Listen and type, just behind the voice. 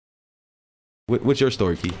What's your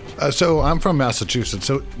story, Keith? So I'm from Massachusetts,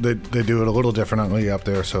 so they do it a little differently up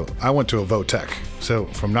there. So I went to a VOTech. So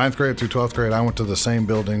from 9th grade through 12th grade, I went to the same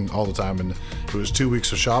building all the time, and it was 2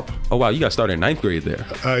 weeks of shop. Oh, wow. You got started in 9th grade there.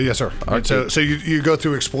 Yes, sir. Okay. So you go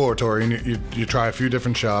through exploratory, and you try a few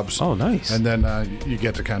different shops. Oh, nice. And then you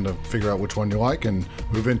get to kind of figure out which one you like and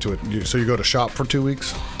move into it. So you go to shop for 2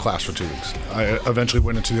 weeks, class for 2 weeks. I eventually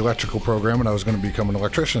went into the electrical program, and I was going to become an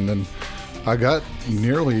electrician. And I got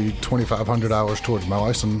nearly 2,500 hours towards my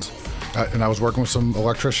license, and I was working with some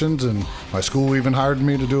electricians, and my school even hired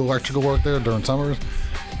me to do electrical work there during summers.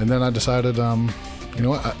 And then I decided, you know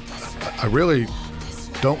what, I really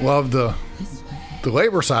don't love the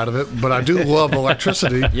labor side of it, but I do love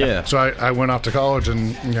electricity. Yeah. So I went off to college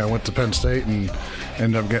and went to Penn State and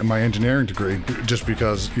ended up getting my engineering degree just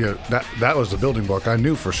because that was the building block. I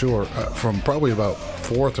knew for sure from probably about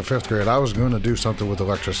 4th or 5th grade I was going to do something with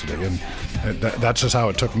electricity, and that's just how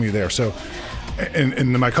it took me there. So,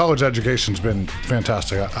 and my college education's been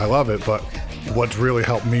fantastic. I love it, but what's really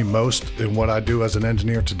helped me most in what I do as an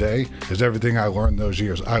engineer today is everything I learned those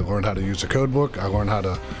years. I learned how to use a code book. I learned how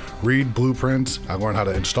to read blueprints. I learned how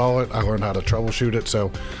to install it. I learned how to troubleshoot it.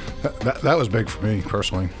 So that was big for me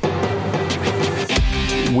personally.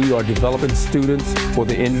 We are developing students for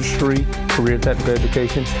the industry, career technical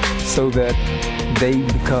education, so that they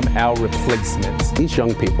become our replacements. These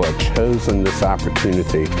young people have chosen this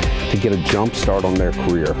opportunity to get a jump start on their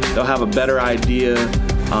career. They'll have a better idea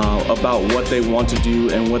about what they want to do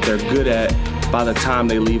and what they're good at by the time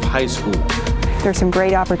they leave high school. There's some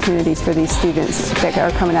great opportunities for these students that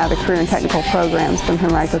are coming out of the career and technical programs from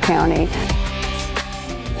Henrico County.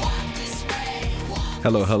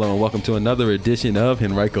 Hello, and welcome to another edition of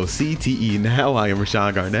Henrico CTE Now. I am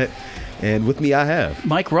Rashawn Garnett, and with me I have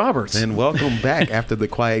Mike Roberts. And welcome back after the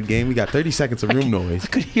quiet game. We got 30 seconds of room noise. I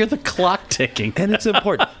could hear the clock ticking. And it's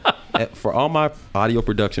important. For all my audio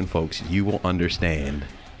production folks, you will understand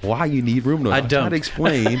why you need room noise. I don't. I'll try to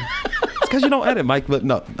explain. It's because you don't edit, Mike. But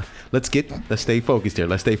no, let's stay focused here.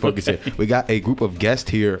 Here. We got a group of guests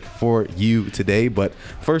here for you today. But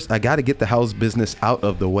first, I got to get the house business out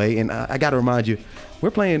of the way. And I got to remind you, we're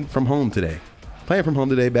playing from home today. Back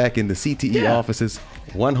in the CTE offices.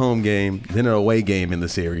 One home game, then an away game in the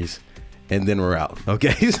series, and then we're out.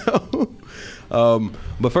 Okay, so...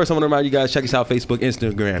 but first, I want to remind you guys, check us out: Facebook,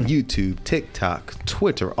 Instagram, YouTube, TikTok,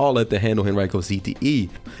 Twitter, all at the handle Henrico CTE.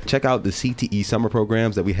 Check out the CTE summer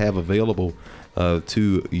programs that we have available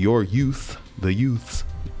to your youth, the youths,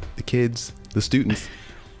 the kids, the students.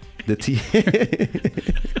 See,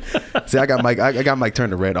 I got Mike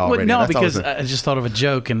turned to red already. Well, no, because I just thought of a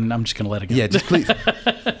joke, and I'm just going to let it go. Yeah, just please.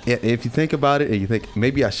 Yeah, if you think about it and you think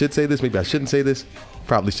maybe I should say this, maybe I shouldn't say this,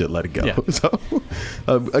 probably should let it go. Yeah. So,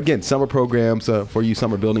 again, summer programs for you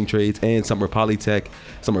summer building trades and summer Polytech.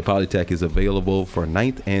 Summer Polytech is available for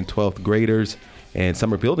 9th and 12th graders, and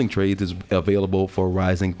summer building trades is available for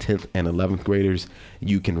rising 10th and 11th graders.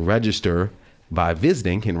 You can register by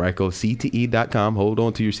visiting henricocte.com. Hold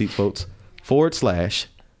on to your seats, folks. /summer-programs/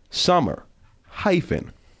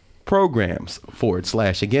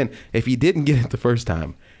 Again, if you didn't get it the first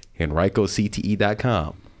time,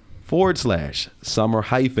 henricocte.com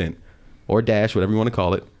 /summer- or dash, whatever you want to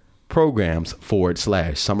call it, programs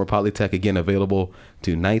 /summer Polytech. Again, available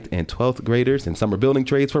to 9th and 12th graders, and summer building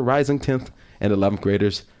trades for rising 10th and 11th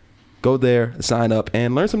graders. Go there, sign up,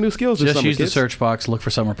 and learn some new skills. Just use the search box, look for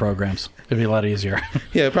summer programs. It'd be a lot easier.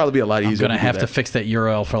 Yeah, it'd probably be a lot easier. I'm going to have to fix that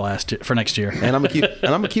URL for next year. And I'm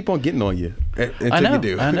gonna keep on getting on you until I know, you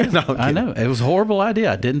do. I know. No, I know. It was a horrible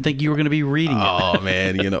idea. I didn't think you were going to be reading it. Oh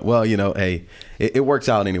man, hey, it works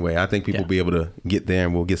out anyway. I think people will be able to get there,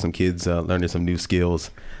 and we'll get some kids learning some new skills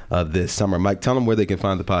this summer. Mike, tell them where they can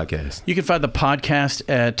find the podcast. You can find the podcast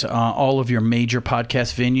at all of your major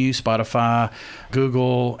podcast venues: Spotify,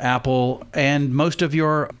 Google, Apple, and most of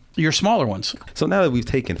your smaller ones. So now that we've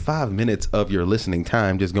taken 5 minutes of your listening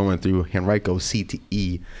time just going through Henrico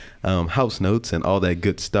CTE house notes and all that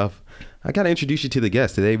good stuff, I got to introduce you to the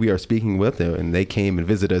guests. Today we are speaking with them, and they came and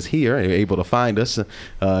visited us here. They were able to find us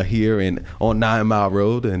here on 9 Mile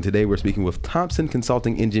Road. And today we're speaking with Thompson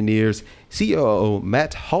Consulting Engineers COO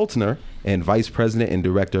Matt Haltner and Vice President and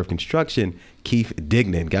Director of Construction Keith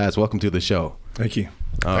Dignan. Guys, welcome to the show. Thank you.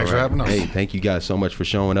 Thanks for having us. Hey, thank you guys so much for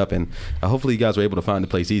showing up, and hopefully you guys were able to find the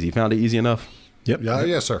place easy. Found it easy enough? Yep. Yeah,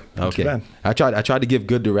 yes, sir. Okay. I tried to give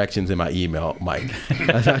good directions in my email, Mike.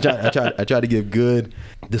 I tried to give good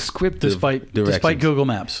descriptive directions. Despite Google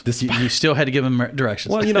Maps. You still had to give them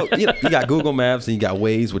directions. Well, you got Google Maps and you got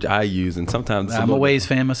Waze, which I use, and sometimes I'm a Waze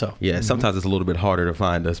fan myself. Yeah, sometimes it's a little bit harder to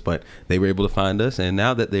find us, but they were able to find us. And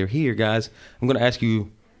now that they're here, guys, I'm going to ask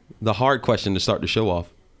you the hard question to start the show off.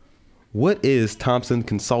 What is Thompson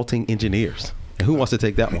Consulting Engineers? And who wants to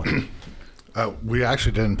take that one? We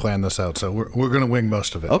actually didn't plan this out, so we're going to wing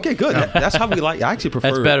most of it. Okay, good. That's how we like. I actually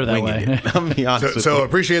prefer. That's better that winging way. it. I'm gonna be honest. So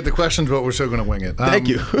appreciate the questions, but we're still going to wing it. Thank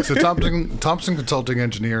you. So Thompson Consulting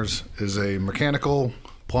Engineers is a mechanical,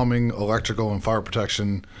 plumbing, electrical, and fire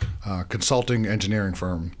protection consulting engineering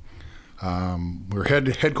firm. We're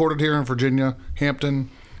headquartered here in Virginia,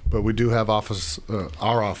 Hampton, but we do have our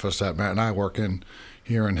office that Matt and I work in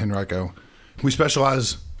here in Henrico. We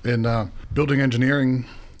specialize in building engineering.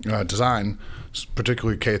 Design,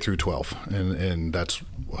 particularly K through 12, and that's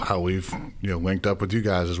how we've linked up with you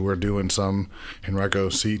guys. Is we're doing some Henrico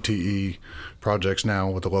CTE projects now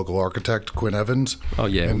with the local architect Quinn Evans. Oh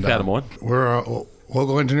yeah, and, we've had him on. We're a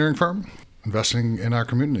local engineering firm investing in our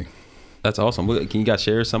community. That's awesome. Can you guys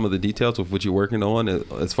share some of the details of what you're working on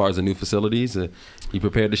as far as the new facilities? You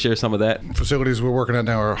prepared to share some of that? Facilities we're working at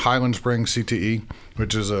now are Highland Springs CTE,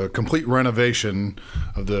 which is a complete renovation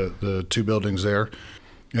of the two buildings there.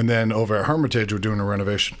 And then over at Hermitage, we're doing a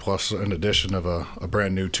renovation plus an addition of a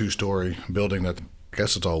brand new 2-story building that I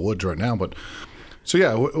guess it's all woods right now. But so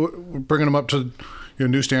yeah, we're bringing them up to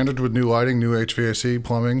new standards with new lighting, new HVAC,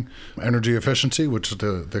 plumbing, energy efficiency, which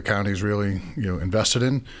the county's really invested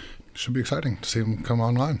in. Should be exciting to see them come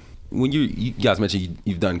online. When you guys mentioned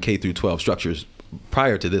you've done K through 12 structures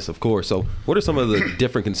prior to this, of course. So what are some of the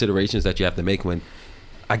different considerations that you have to make when,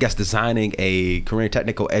 I guess, designing a career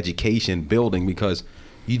technical education building? Because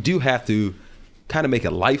you do have to kind of make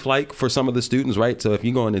it lifelike for some of the students, right? So if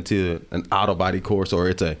you're going into an auto body course or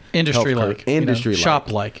it's a industry-like,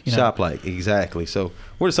 shop-like. Shop-like, exactly. So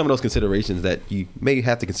what are some of those considerations that you may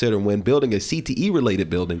have to consider when building a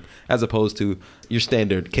CTE-related building as opposed to your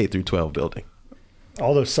standard K through 12 building?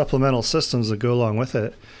 All those supplemental systems that go along with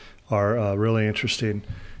it are really interesting.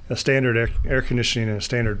 A standard air conditioning in a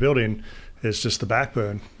standard building is just the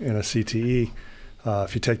backbone in a CTE.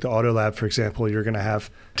 If you take the auto lab, for example, you're going to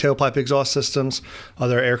have tailpipe exhaust systems,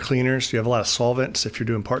 other air cleaners. You have a lot of solvents if you're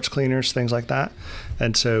doing parts cleaners, things like that.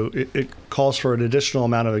 And so it calls for an additional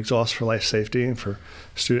amount of exhaust for life safety and for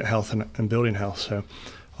student health and building health. So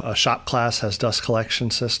a shop class has dust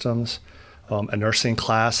collection systems. A nursing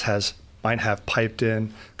class might have piped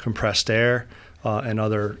in compressed air and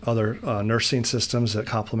other nursing systems that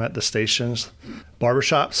complement the stations.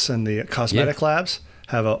 Barbershops and the cosmetic labs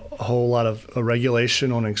have a whole lot of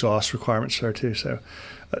regulation on exhaust requirements there too. So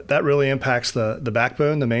that really impacts the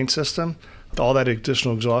backbone, the main system. All that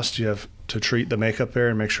additional exhaust, you have to treat the makeup air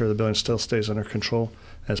and make sure the building still stays under control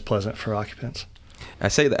as pleasant for occupants. I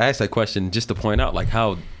asked that question just to point out like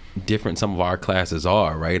how different some of our classes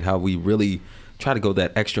are, right? How we really try to go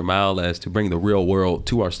that extra mile as to bring the real world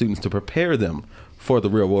to our students to prepare them for the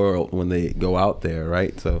real world when they go out there,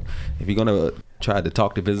 right? So if you're going to try to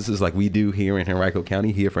talk to businesses like we do here in Henrico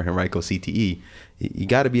County, here for Henrico CTE, you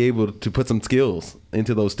got to be able to put some skills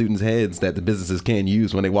into those students' heads that the businesses can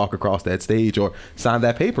use when they walk across that stage or sign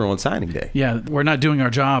that paper on signing day. Yeah, we're not doing our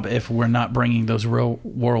job if we're not bringing those real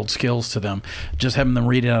world skills to them. Just having them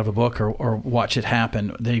read it out of a book or watch it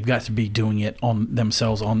happen. They've got to be doing it on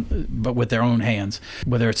themselves, but with their own hands,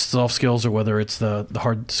 whether it's soft skills or whether it's the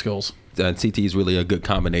hard skills. CTE is really a good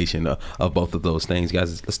combination of both of those things.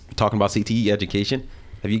 Guys, let's talking about CTE education.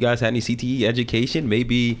 Have you guys had any CTE education?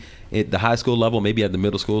 Maybe at the high school level, maybe at the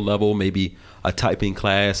middle school level, maybe a typing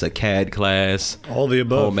class, a CAD class? All the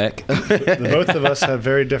above. Home ec. Both of us have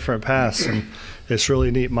very different paths, and it's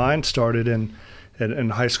really neat. Mine started in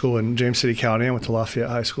high school in James City County. I went to Lafayette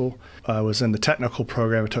High School. I was in the technical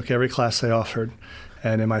program. I took every class they offered.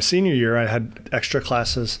 And in my senior year, I had extra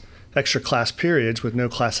class periods with no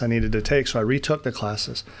class I needed to take, so I retook the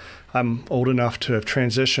classes. I'm old enough to have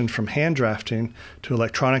transitioned from hand drafting to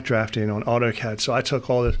electronic drafting on AutoCAD. So I took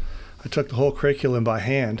the whole curriculum by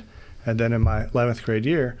hand, and then in my 11th grade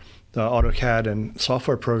year, the AutoCAD and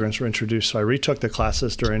software programs were introduced. So I retook the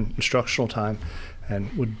classes during instructional time and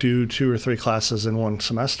would do 2 or 3 classes in one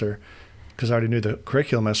semester because I already knew the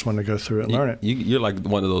curriculum. I just wanted to go through it and learn it. You're like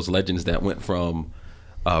one of those legends that went from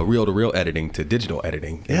reel-to-reel editing to digigal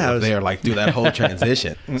editing. Yeah, they're like through that whole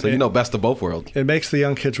transition. So best of both worlds. It makes the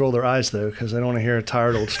young kids roll their eyes though, because they don't want to hear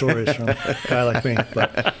tired old stories from a guy like me.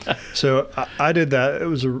 But so I did that.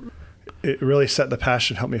 It really set the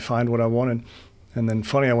passion, helped me find what I wanted. And then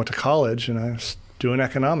funny, I went to college and I was doing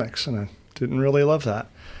economics, and I didn't really love that.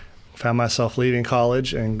 Found myself leaving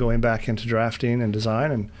college and going back into drafting and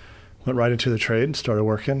design, and went right into the trade and started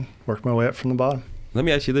worked my way up from the bottom. Let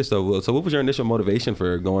me ask you this though. So what was your initial motivation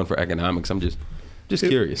for going for economics? I'm just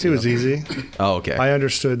curious. It was easy. Oh, okay. I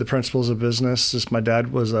understood the principles of business. My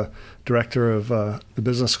dad was a director of the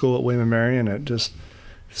business school at William & Mary, and it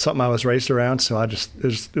something I was raised around. So it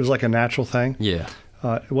was like a natural thing. Yeah.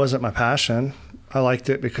 It wasn't my passion. I liked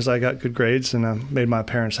it because I got good grades and I made my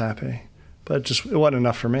parents happy. But it wasn't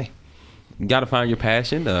enough for me. You got to find your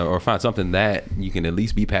passion or find something that you can at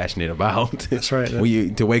least be passionate about. That's right.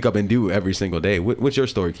 To wake up and do every single day. What's your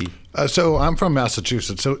story, Keith? So I'm from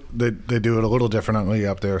Massachusetts, so they do it a little differently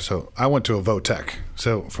up there. So I went to a VOTEC.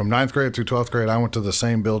 So from 9th grade through 12th grade, I went to the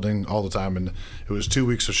same building all the time, and it was 2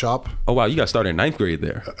 weeks of shop. Oh, wow. You got started in 9th grade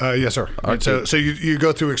there. Yes, sir. Okay. So you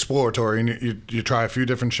go through exploratory, and you try a few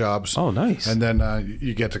different jobs. Oh, nice. And then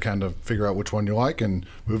you get to kind of figure out which one you like and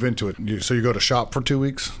move into it. So you go to shop for 2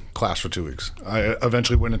 weeks, class for 2 weeks. I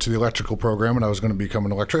eventually went into the electrical program, and I was going to become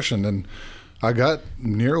an electrician. And I got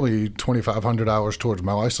nearly 2,500 hours towards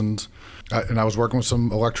my license. And I was working with some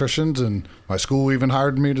electricians, and my school even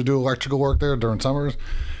hired me to do electrical work there during summers.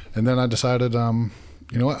 And then I decided, you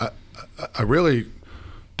know what, I really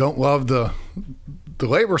don't love the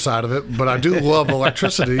labor side of it, but I do love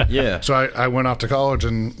electricity. Yeah. So I went off to college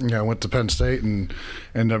and went to Penn State and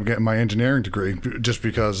ended up getting my engineering degree just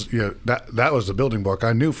because that was the building block.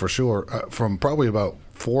 I knew for sure from probably about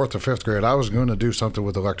 4th or 5th grade I was going to do something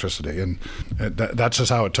with electricity, and that's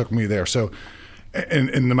just how it took me there. So,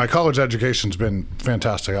 and my college education's been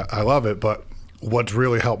fantastic. I love it, but what's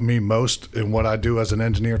really helped me most in what I do as an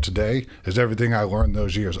engineer today is everything I learned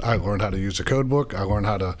those years. I learned how to use a code book. I learned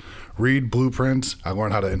how to read blueprints. I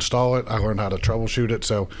learned how to install it. I learned how to troubleshoot it.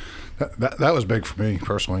 So that was big for me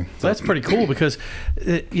personally. That's pretty cool because,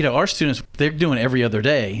 our students, they're doing every other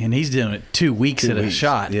day, and he's doing it 2 weeks at a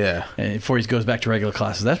shot. Yeah. Before he goes back to regular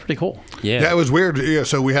classes. That's pretty cool. Yeah. Yeah, it was weird. Yeah,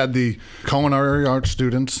 so we had the culinary arts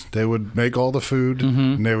students. They would make all the food,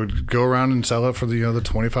 and they would go around and sell it for the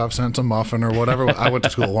 25 cents a muffin or whatever. I went to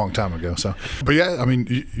school a long time ago. So, but yeah, I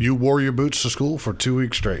mean, you wore your boots to school for 2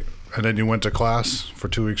 weeks straight. And then you went to class for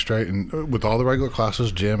 2 weeks straight, and with all the regular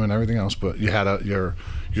classes, gym and everything else. But you had your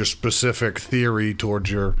specific theory towards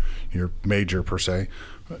your major per se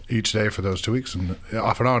each day for those 2 weeks, and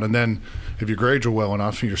off and on. And then if your grades were well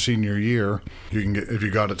enough, your senior year, you can get, if you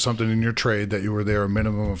got something in your trade that you were there a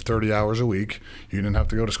minimum of 30 hours a week, you didn't have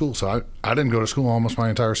to go to school. So I didn't go to school almost my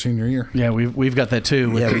entire senior year. Yeah, we've got that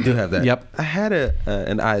too. Yeah, we do have that. Yep. I had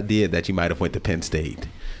an idea that you might have went to Penn State.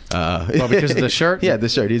 Well, because of the shirt? Yeah, the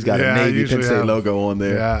shirt. He's got a Navy Penn State logo on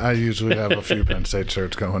there. Yeah, I usually have a few Penn State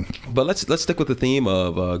shirts going. But let's stick with the theme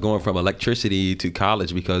of going from electricity to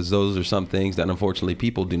college, because those are some things that unfortunately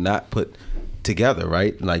people do not put together,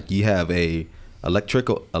 right? Like you have a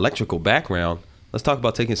electrical background. Let's talk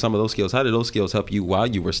about taking some of those skills. How did those skills help you while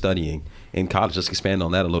you were studying in college? Just expand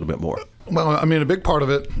on that a little bit more. Well, I mean, a big part of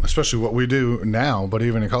it, especially what we do now, but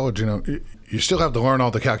even in college, you still have to learn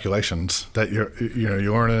all the calculations that you're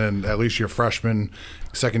learning in at least your freshman,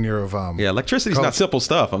 second year of electricity's not simple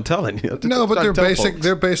stuff, I'm telling you. No, but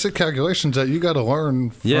they're basic calculations that you got to learn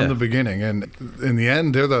from the beginning, and in the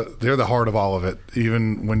end, they're the heart of all of it.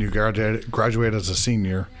 Even when you graduate as a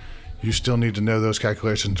senior, you still need to know those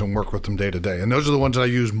calculations and work with them day to day. And those are the ones that I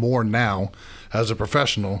use more now as a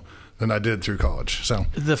professional than I did through college. So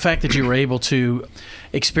the fact that you were able to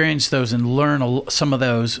experience those and learn some of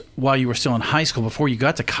those while you were still in high school before you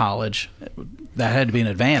got to college, that had to be an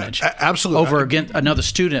advantage. Absolutely. Over against another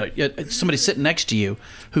student, somebody sitting next to you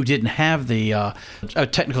who didn't have the a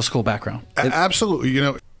technical school background. Absolutely.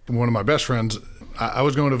 One of my best friends, I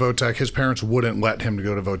was going to VOTEC. His parents wouldn't let him to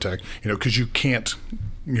go to VOTEC, because you can't,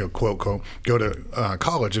 quote, quote, go to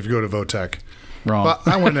college if you go to VOTEC. Wrong.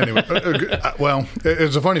 But I went anyway. Well,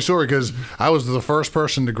 it's a funny story because I was the first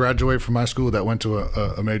person to graduate from my school that went to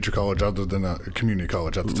a major college other than a community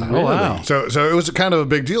college at the time. Oh, wow. So it was kind of a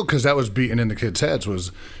big deal because that was beaten into kids' heads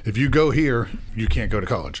was if you go here, you can't go to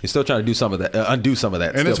college. You're still trying to do some of that, undo some of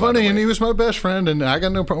that. And it's funny, and he was my best friend, and I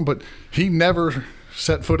got no problem, but he never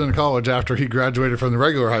set foot in college after he graduated from the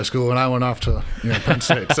regular high school, and I went off to Penn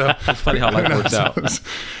State. So it's funny how life works out.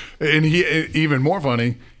 And he, even more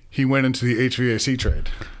funny, he went into the HVAC trade,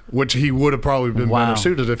 which he would have probably been better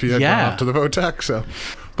suited if he had gone off to the VOTEC. So,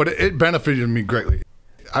 but it benefited me greatly.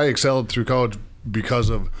 I excelled through college because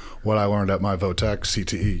of what I learned at my VOTEC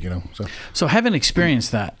CTE. So having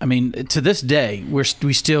experienced that, I mean, to this day,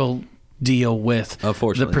 we still deal with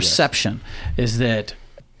the perception is that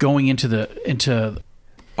going into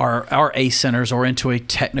our ACE centers or into a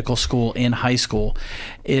technical school in high school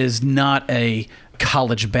is not a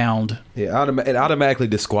college-bound. Yeah, it automatically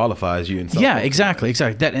disqualifies you in some way. Exactly.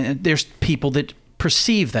 And there's people that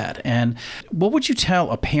perceive that. And what would you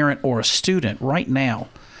tell a parent or a student right now?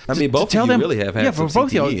 I mean, both of you really have had some for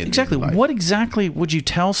both CTE of you. Exactly. What exactly would you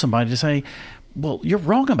tell somebody to say, well, you're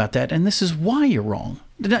wrong about that, and this is why you're wrong?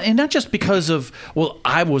 And not just because of, well,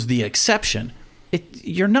 I was the exception.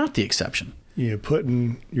 you're not the exception.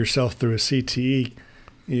 Putting yourself through a CTE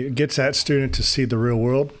gets that student to see the real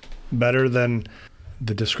world better than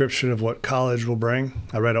the description of what college will bring.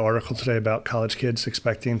 I read an article today about college kids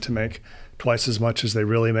expecting to make twice as much as they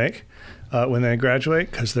really make when they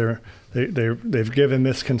graduate, because they've given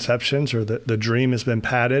misconceptions, or the dream has been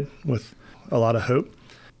padded with a lot of hope.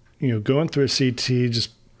 Going through a CTE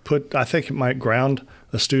I think it might ground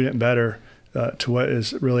a student better to what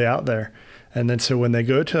is really out there. And then so when they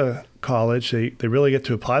go to college, they really get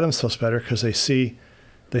to apply themselves better, because they see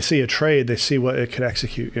a trade, they see what it could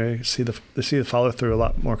execute. They see the follow through a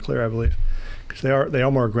lot more clear, I believe, because they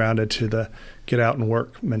are more grounded to the get out and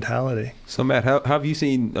work mentality. So Matt, how have you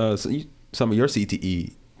seen some of your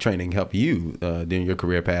CTE training help you during your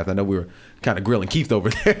career path? I know we were kind of grilling Keith over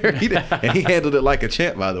there, and he handled it like a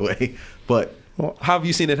champ, by the way. But how have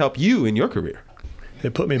you seen it help you in your career?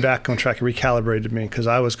 It put me back on track. It recalibrated me, because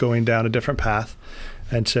I was going down a different path.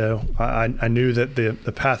 And so I knew that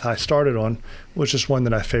the path I started on was just one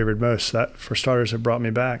that I favored most. That, for starters, it brought me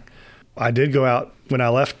back. I did go out, when I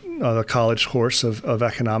left the college course of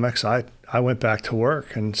economics, I went back to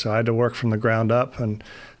work. And so I had to work from the ground up, and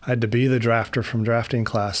I had to be the drafter from drafting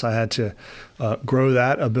class. I had to grow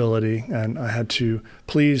that ability, and I had to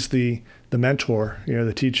please the mentor,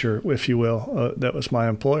 the teacher, if you will, that was my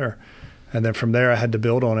employer. And then from there, I had to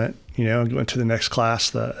build on it, and went to the next class,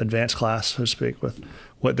 the advanced class, so to speak, with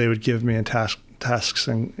what they would give me in tasks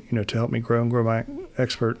and, to help me grow my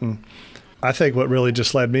expert. And I think what really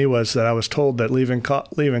just led me was that I was told that leaving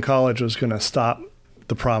college was going to stop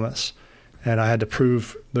the promise. And I had to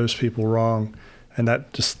prove those people wrong. And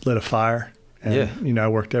that just lit a fire. And, I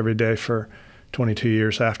worked every day for 22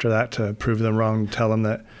 years after that to prove them wrong, to tell them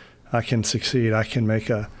that I can succeed, I can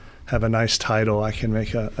have a nice title, I can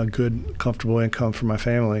make a good, comfortable income for my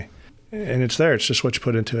family. And it's there. It's just what you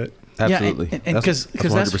put into it. Absolutely. Yeah, and that's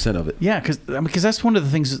 100% of it. Yeah, because that's one of the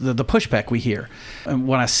things, the pushback we hear. And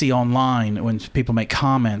what I see online when people make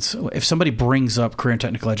comments, if somebody brings up career and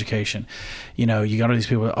technical education, you got all these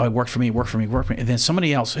people, work for me. And then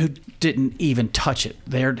somebody else who didn't even touch it,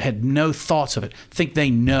 they had no thoughts of it, think they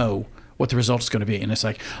know what the result is going to be. And it's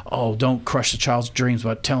like, don't crush the child's dreams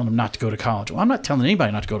by telling them not to go to college. Well, I'm not telling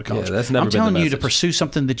anybody not to go to college. Yeah, that's never I'm been telling the you to message. pursue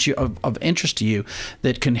something that of interest to you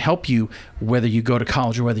that can help you, whether you go to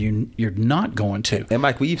college or whether you're not going to. And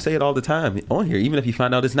Mike, we say it all the time on here, even if you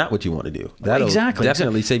find out it's not what you want to do. That'll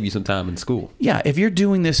definitely save you some time in school. Yeah, if you're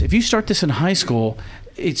doing this, if you start this in high school,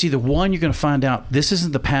 it's either one, you're going to find out this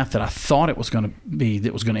isn't the path that I thought it was going to be,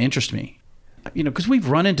 that was going to interest me. Because we've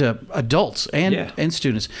run into adults and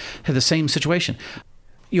students have the same situation.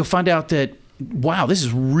 You'll find out that, wow, this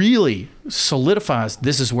is really solidifies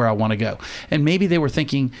this is where I want to go. And maybe they were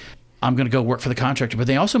thinking, I'm going to go work for the contractor, but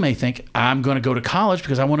they also may think I'm going to go to college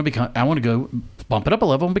because I want to go bump it up a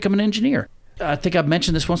level and become an engineer. I think I've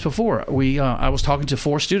mentioned this once before. I was talking to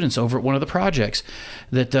 4 students over at one of the projects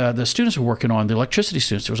that the students were working on, the electricity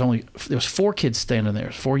students. There was 4 kids standing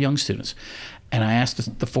there, 4 young students. And I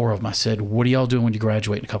asked the 4 of them, I said, what are y'all doing when you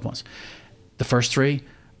graduate in a couple months? The first 3,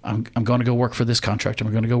 I'm going to go work for this contractor.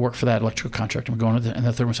 I'm going to go work for that electrical contractor. I'm going to and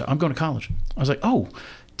the third one said, I'm going to college. I was like,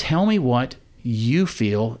 tell me what you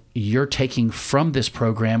feel you're taking from this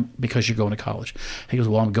program because you're going to college. He goes,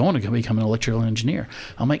 well, I'm going to become an electrical engineer.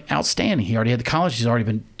 I'm like, outstanding. He already had the college. He'd already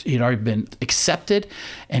been accepted.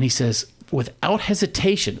 And he says, without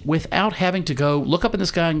hesitation, without having to go look up in the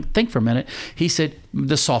sky and think for a minute, he said,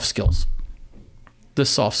 the soft skills. The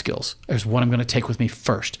soft skills is what I'm going to take with me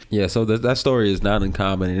first. Yeah, so that story is not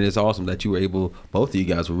uncommon, and it's awesome that you were both of you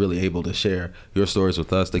guys were really able to share your stories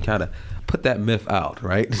with us to kind of put that myth out,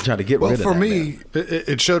 right? To try to get rid of that. Well, for me,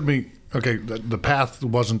 it showed me, the path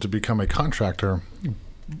wasn't to become a contractor,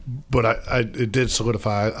 but it did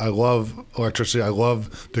solidify. I love electricity. I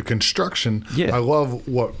love the construction. Yeah. I love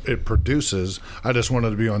what it produces. I just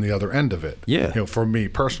wanted to be on the other end of it. Yeah. For me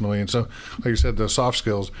personally. And so, like you said, the soft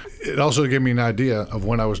skills, it also gave me an idea of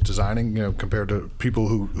when I was designing, compared to people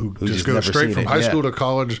who just go straight from high school to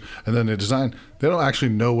college and then they design. They don't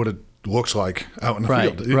actually know what it looks like out in the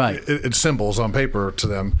field. It's symbols on paper to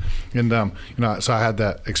them. And, so I had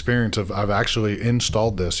that experience of I've actually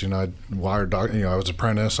installed this, I wired, I was an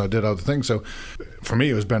apprentice, I did other things. So for me,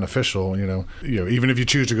 it was beneficial, even if you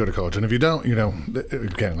choose to go to college. And if you don't,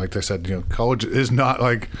 again, like they said, college is not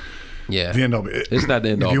like the end all. It's not the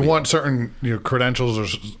end all. If you want certain, credentials or,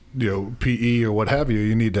 PE or what have you,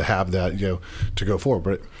 you need to have that, to go forward.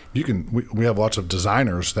 But we have lots of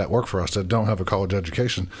designers that work for us that don't have a college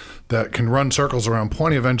education that can run circles around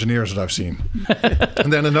plenty of engineers that I've seen.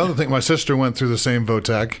 And then another thing, my sister went through the same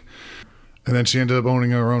VOTEC. And then she ended up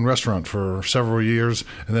owning her own restaurant for several years.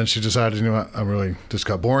 And then she decided, you know what, I really, this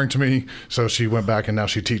got boring to me. So she went back and now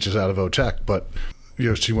she teaches out of OTech. But, you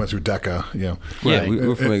know, she went through DECA, you know. Yeah,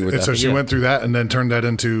 we're familiar with and that. so she went through that and then turned that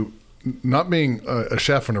into not being a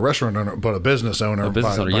chef and a restaurant owner, but a business owner.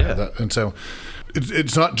 Yeah. And so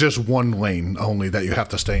it's not just one lane only that you have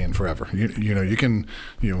to stay in forever. You know, you can,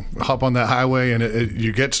 you know, hop on that highway and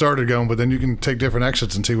you get started going, but then you can take different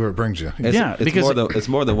exits and see where it brings you. It's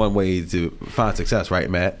more than one way to find success, right,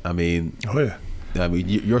 Matt? I mean,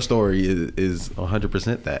 your story is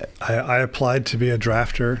 100% that. I applied to be a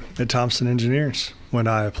drafter at Thompson Engineers when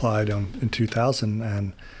I applied in 2000,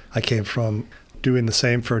 and I came from doing the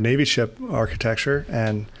same for Navy ship architecture,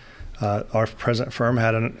 and our present firm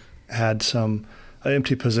had some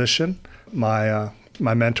empty position. My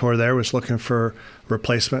mentor there was looking for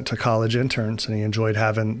replacement to college interns, and he enjoyed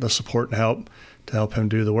having the support and help to help him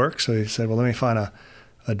do the work. So he said, well, let me find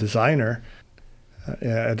a designer.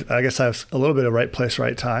 I guess I was a little bit of right place,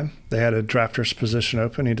 right time. They had a drafter's position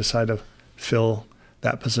open. He decided to fill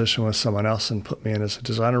that position with someone else and put me in as a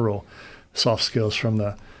designer role. Soft skills from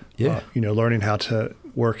the, learning how to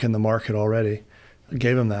work in the market already. I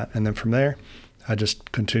gave him that. And then from there, I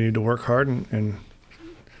just continued to work hard and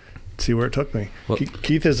see where it took me. Well,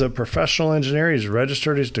 Keith is a professional engineer. He's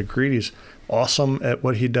registered. He's degreed. He's awesome at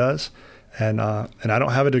what he does. And I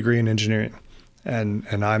don't have a degree in engineering. And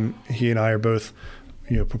he and I are both,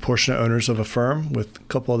 proportionate owners of a firm with a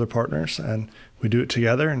couple other partners, and we do it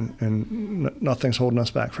together, and nothing's holding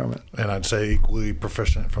us back from it. And I'd say equally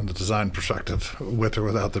proficient from the design perspective, with or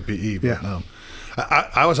without the PE. But, yeah.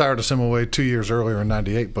 I was hired a similar way 2 years earlier in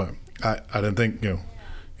 '98, but I didn't think, you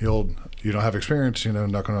don't have experience,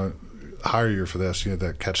 not going to hire you for this,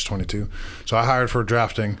 that catch-22. So I hired for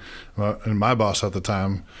drafting, and my boss at the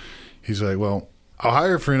time, he's like, well, I'll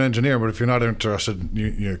hire for an engineer, but if you're not interested,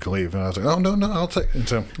 you can leave. And I was like, oh, no, I'll take it. And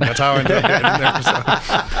so that's how I ended up getting in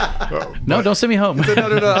there. No, don't send me home. No,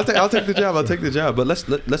 I'll take the job. I'll take the job. But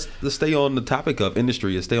let's stay on the topic of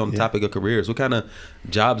industry and stay on the topic of careers. What kind of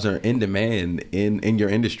jobs are in demand in your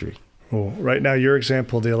industry? Well, right now, your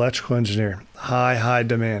example, the electrical engineer, high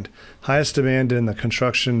demand. Highest demand in the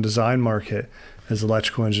construction design market is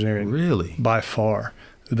electrical engineering. Really? By far.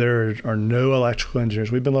 There are no electrical engineers.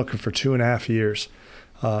 We've been looking for 2.5 years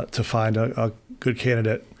to find a good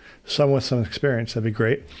candidate, someone with some experience. That'd be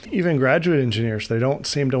great. Even graduate engineers, they don't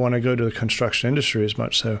seem to want to go to the construction industry as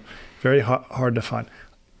much, so very hard to find.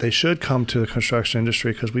 They should come to the construction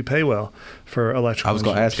industry because we pay well for electrical engineers. I was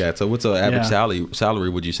going to ask that. So what's the average salary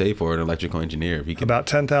would you say for an electrical engineer? If you could... About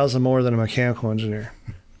 $10,000 more than a mechanical engineer.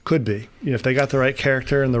 Could be. If they got the right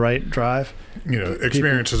character and the right drive.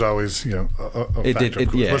 Experience is always, a factor.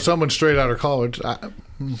 But someone straight out of college,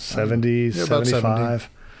 70, 75.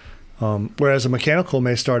 Whereas a mechanical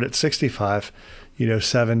may start at 65,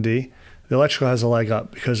 70. The electrical has a leg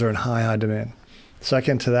up because they're in high demand.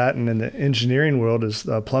 Second to that, and in the engineering world, is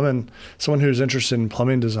plumbing. Someone who's interested in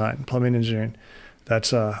plumbing design, plumbing engineering. That's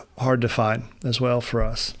hard to find as well for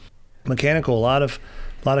us. Mechanical, a lot of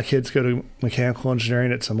kids go to mechanical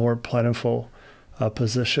engineering. It's a more plentiful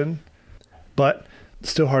position, but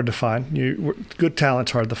still hard to find. Good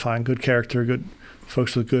talent's hard to find. Good character, good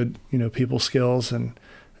folks with good, people skills and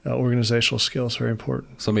organizational skills, very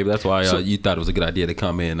important. So maybe that's why you thought it was a good idea to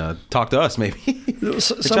come in, talk to us, maybe.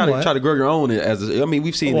 try to grow your own.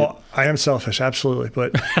 We've seen. Well, I am selfish, absolutely,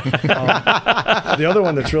 but the other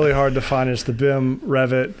one that's really hard to find is the BIM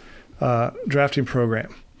Revit drafting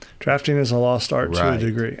program. Drafting is a lost art to a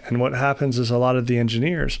degree. And what happens is a lot of the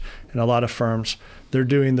engineers in a lot of firms, they're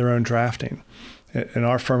doing their own drafting. And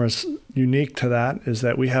our firm is unique to that, is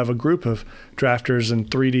that we have a group of drafters and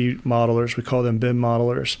 3D modelers. We call them BIM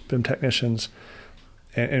modelers, BIM technicians.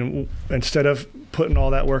 And instead of putting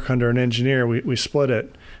all that work under an engineer, we split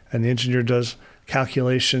it. And the engineer does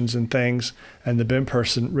calculations and things, and the BIM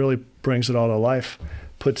person really brings it all to life,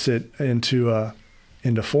 puts it into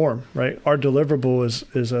form, right? Our deliverable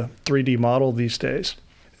is a 3D model these days.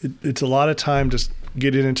 It's a lot of time just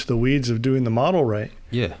getting into the weeds of doing the model right.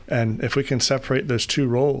 Yeah. And if we can separate those two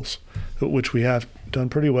roles, which we have done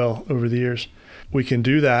pretty well over the years, we can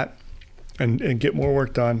do that and get more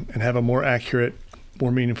work done and have a more accurate,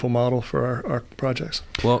 more meaningful model for our projects.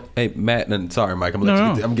 Well, hey, Matt, and sorry, Mike, I'm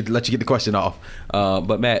going to let you get the question off.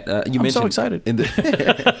 But Matt, you mentioned... I'm so excited.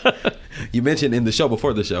 You mentioned in the show,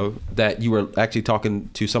 before the show, that you were actually talking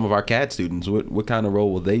to some of our CAD students. What kind of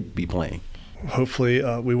role will they be playing? Hopefully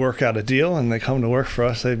we work out a deal and they come to work for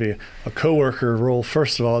us. They'd be a coworker role,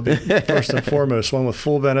 first of all. It'd be first and foremost, one with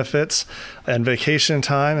full benefits and vacation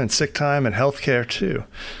time and sick time and health care too.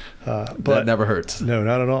 But that never hurts. No,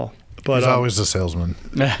 not at all. But he's always the salesman.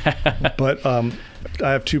 But I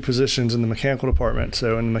have 2 positions in the mechanical department.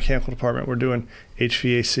 So in the mechanical department, we're doing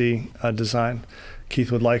HVAC design.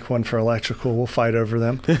 Keith would like one for electrical. We'll fight over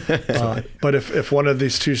them. But if one of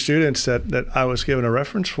these 2 students that I was given a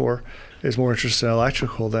reference for is more interested in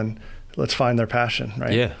electrical, then let's find their passion,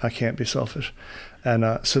 right? Yeah. I can't be selfish.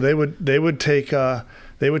 And so they would take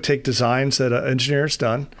designs that an engineer's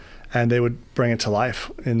done, and they would bring it to life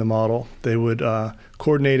in the model. They would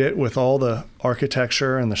coordinate it with all the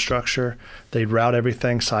architecture and the structure. They'd route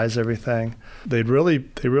everything, size everything. They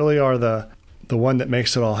really are the one that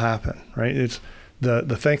makes it all happen, right? It's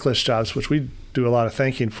the thankless jobs, which we do a lot of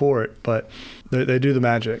thanking for it, but they do the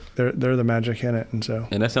magic. They're the magic in it, and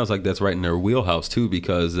that sounds like that's right in their wheelhouse too,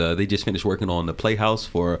 because they just finished working on the Playhouse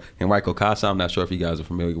for Enrico Casa. I'm not sure if you guys are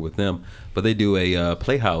familiar with them, but they do a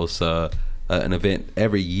Playhouse, an event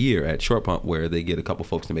every year at Short Pump where they get a couple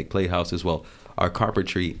folks to make Playhouses. Well, our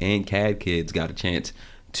carpentry and CAD kids got a chance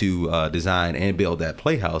to design and build that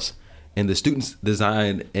Playhouse, and the students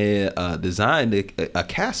designed a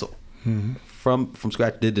castle. Mm-hmm. From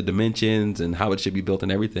scratch, did the dimensions and how it should be built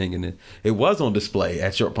and everything, and it was on display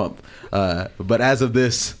at Short Pump. But as of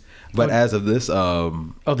this,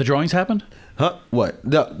 the drawings happened? Huh? What?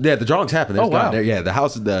 The drawings happened. Oh, wow.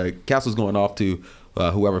 The castle's going off to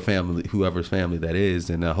whoever's family that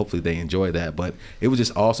is, and hopefully they enjoy that. But it was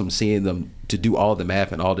just awesome seeing them to do all the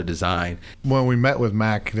math and all the design. When we met with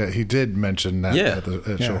Mac, he did mention that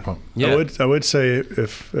at Short Pump. Yeah. I would say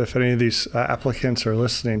if any of these applicants are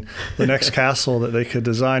listening, the next castle that they could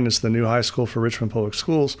design is the new high school for Richmond Public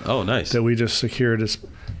Schools. Oh, nice. That we just secured as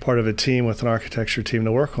part of a team with an architecture team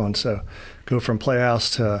to work on. So go from Playhouse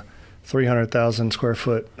to 300,000 square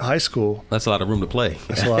foot high school. That's a lot of room to play.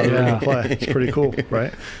 That's a lot of room to play. It's pretty cool,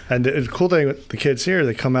 right? And the cool thing with the kids here,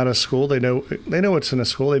 they come out of school, they know what's in a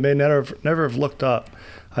school. They may never have looked up.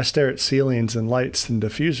 I stare at ceilings and lights and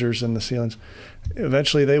diffusers in the ceilings.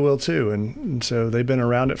 Eventually they will too, and so they've been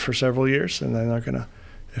around it for several years, and then they're gonna,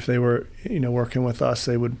 if they were working with us,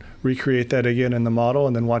 they would recreate that again in the model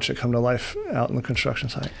and then watch it come to life out in the construction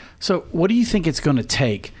site. So what do you think it's going to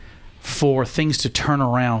take for things to turn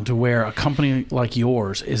around to where a company like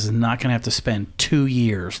yours is not going to have to spend 2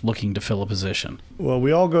 years looking to fill a position? Well,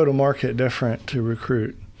 we all go to market different to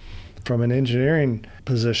recruit. From an engineering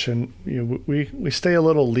position, we stay a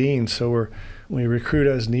little lean, so we recruit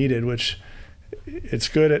as needed, which it's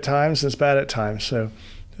good at times and it's bad at times. So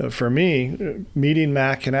for me, meeting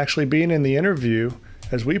Mac and actually being in the interview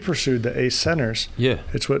as we pursued the ACE centers,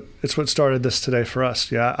 it's what started this today for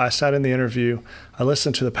us. Yeah, I sat in the interview. I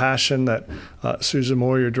listened to the passion that Susan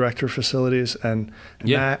Moore, your director of facilities, and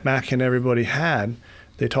Mac and everybody had.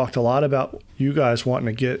 They talked a lot about you guys wanting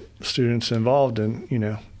to get students involved, and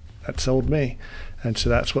that sold me. And so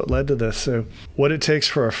that's what led to this. So what it takes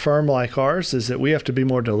for a firm like ours is that we have to be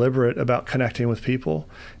more deliberate about connecting with people.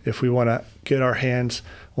 If we want to get our hands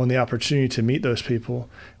on the opportunity to meet those people,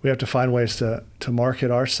 we have to find ways to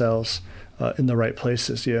market ourselves in the right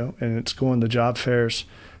places, and it's going to job fairs,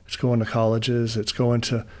 it's going to colleges, it's going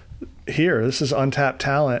to here. This is untapped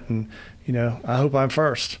talent, and I hope I'm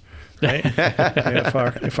first. Right?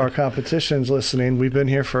 If our competition's listening, we've been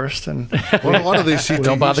here first, and a lot of these CTE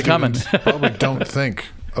don't bother coming. Probably don't think,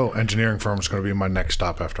 engineering firm is going to be my next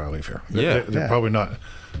stop after I leave here. They're probably not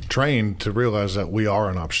trained to realize that we are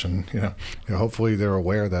an option. Hopefully they're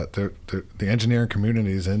aware that the engineering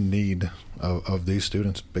community is in need of these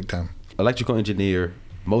students big time. Electrical engineer,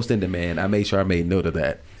 most in demand. I made sure I made note of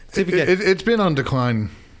that. It's been on decline.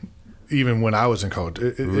 Even when I was in college,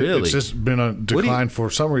 really? It's just been a decline for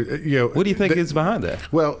some reason. What do you think is behind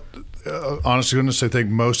that? Well, honestly, goodness, I think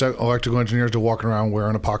most electrical engineers are walking around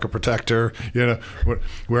wearing a pocket protector,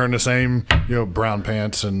 wearing the same, brown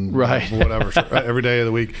pants and whatever every day of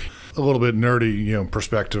the week. A little bit nerdy,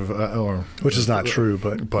 perspective, which is not true,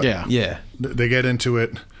 but yeah, they get into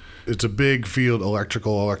it. It's a big field,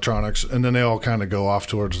 electrical, electronics, and then they all kind of go off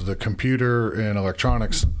towards the computer and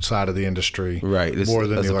electronics side of the industry, right? More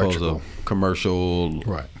than the electrical, commercial,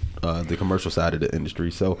 right? The commercial side of the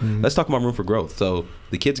industry. So let's talk about room for growth. So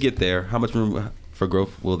the kids get there. How much room for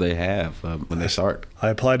growth will they have when they start? I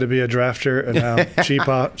applied to be a drafter and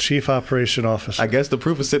now chief operation officer. I guess the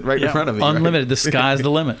proof is sitting right in front of me. Unlimited. Right? The sky's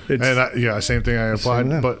the limit. Same thing. I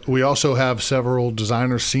applied, but we also have several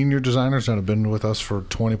designers, senior designers that have been with us for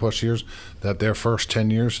 20 plus years. That their first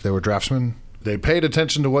 10 years they were draftsmen. They paid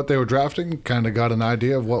attention to what they were drafting, kind of got an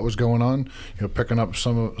idea of what was going on. Picking up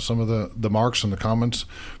some of the marks and the comments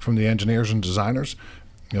from the engineers and designers.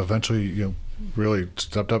 Eventually, really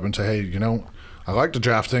stepped up and said, hey, I like the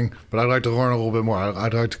drafting, but I'd like to learn a little bit more.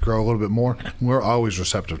 I'd like to grow a little bit more. We're always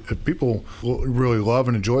receptive. If people really love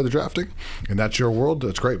and enjoy the drafting, and that's your world,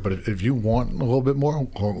 that's great. But if you want a little bit more,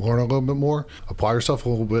 learn a little bit more, apply yourself a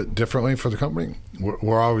little bit differently for the company,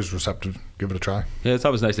 we're always receptive. Give it a try. Yeah, it's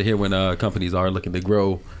always nice to hear when companies are looking to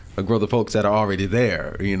grow the folks that are already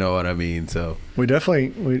there. You know what I mean? So we definitely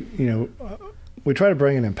we try to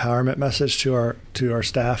bring an empowerment message to our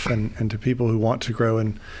staff and to people who want to grow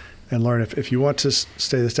and learn. If you want to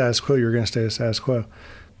stay the status quo, you're going to stay the status quo.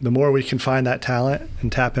 The more we can find that talent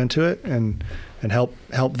and tap into it and help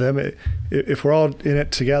them, if we're all in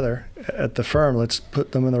it together at the firm, let's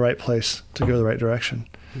put them in the right place to go the right direction.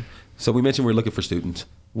 So we mentioned we're looking for students.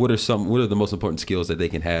 What are the most important skills that they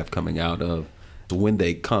can have coming out of when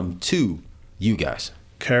they come to you guys?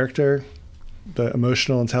 Character, the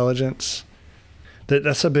emotional intelligence.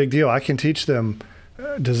 That's a big deal. I can teach them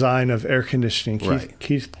design of air conditioning.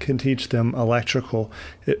 Keith can teach them electrical.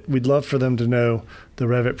 We'd love for them to know the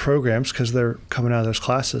Revit programs because they're coming out of those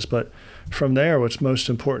classes. But from there, what's most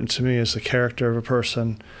important to me is the character of a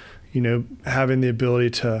person, having the ability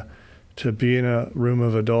to be in a room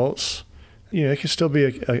of adults. It can still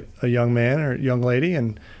be a young man or young lady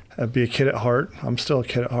and be a kid at heart. I'm still a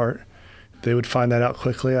kid at heart. They would find that out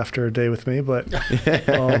quickly after a day with me, but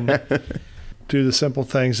do the simple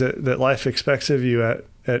things that life expects of you at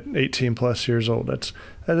 18 plus years old. That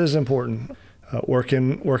is important.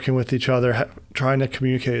 Working with each other, trying to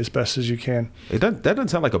communicate as best as you can. That doesn't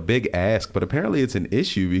sound like a big ask, but apparently it's an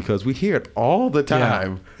issue because we hear it all the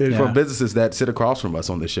time from businesses that sit across from us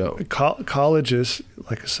on the show. Colleges,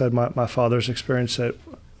 like I said, my father's experience at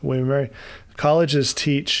William & Mary, colleges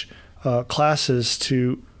teach classes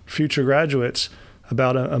to future graduates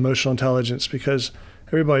about emotional intelligence because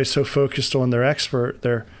everybody's so focused on their expert,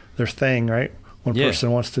 their thing, right? One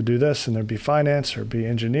person wants to do this and there'd be finance or be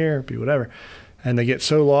engineer, be whatever. And they get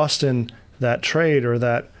so lost in that trade or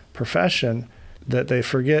that profession that they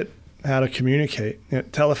forget how to communicate.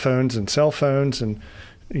 Telephones and cell phones and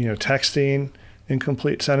texting,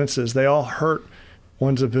 incomplete sentences, they all hurt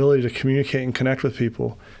one's ability to communicate and connect with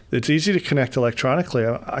people. It's easy to connect electronically.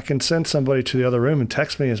 I can send somebody to the other room and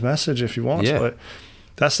text me his message if he wants, but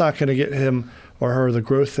that's not going to get him or her the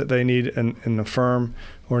growth that they need in a firm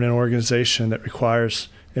or in an organization that requires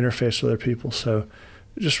interface with other people. So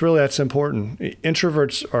just really that's important.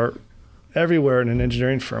 Introverts are everywhere in an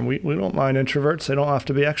engineering firm. We don't mind introverts. They don't have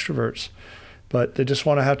to be extroverts, but they just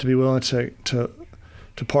want to have to be willing to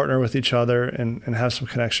partner with each other and have some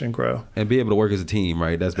connection and grow. And be able to work as a team,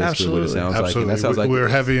 right? That's basically what it sounds like. Absolutely. And that sounds like we're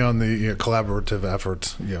heavy on the collaborative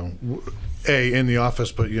efforts, in the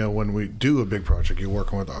office, but when we do a big project, you're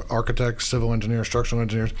working with architects, civil engineers, structural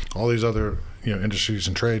engineers, all these other industries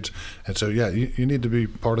and trades. And so you need to be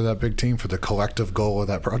part of that big team for the collective goal of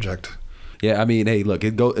that project. Yeah, I mean, hey, look,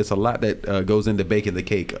 it's a lot that goes into baking the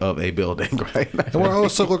cake of a building, right? And we're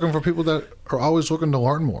also looking for people that are always looking to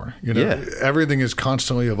learn more. Everything is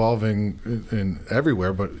constantly evolving in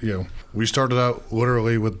everywhere, but we started out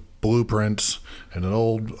literally with blueprints and an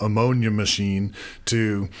old ammonia machine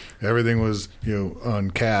to everything was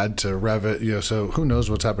on CAD to Revit. So who knows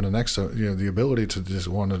what's happening next? So the ability to just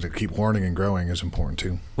want to keep learning and growing is important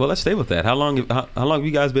too. Well, let's stay with that. How long have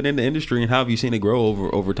you guys been in the industry, and how have you seen it grow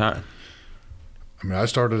over time? I mean, I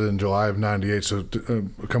started in July of '98, so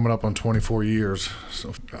coming up on 24 years.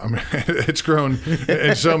 So I mean, it's grown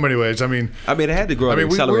in so many ways. I mean, it had to grow. I mean,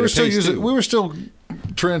 we were still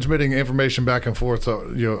transmitting information back and forth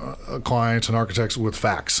to clients and architects with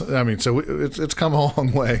fax. I mean, so it's come a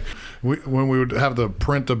long way. When we would have to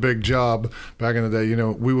print a big job back in the day,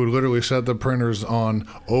 we would literally set the printers on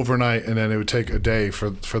overnight, and then it would take a day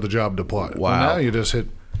for the job to plot. Wow. Well, now you just hit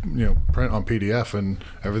print on PDF and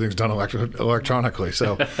everything's done electronically.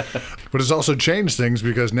 So, but it's also changed things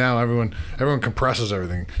because now everyone compresses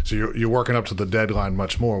everything. So you're working up to the deadline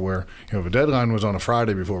much more. Where if a deadline was on a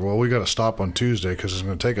Friday before, well, we got to stop on Tuesday because it's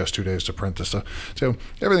going to take us 2 days to print this stuff. So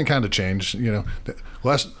everything kind of changed.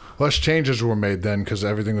 Less changes were made then because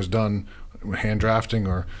everything was done hand drafting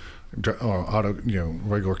or auto,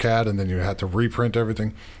 regular CAD, and then you had to reprint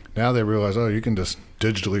everything. Now they realize, you can just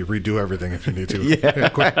digitally redo everything if you need to.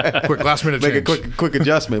 Quick last minute change. Make a quick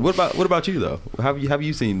adjustment. What about you though? How have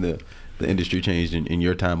you seen the industry change in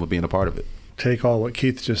your time of being a part of it? Take all what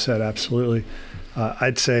Keith just said. Absolutely.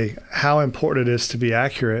 I'd say how important it is to be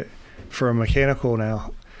accurate for a mechanical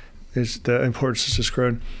now is the importance has just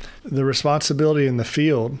grown. The responsibility in the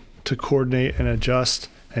field to coordinate and adjust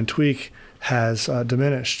and tweak has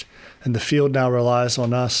diminished, and the field now relies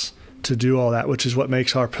on us to do all that, which is what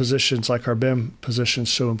makes our positions, like our BIM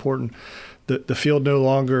positions, so important. The field no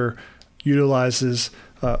longer utilizes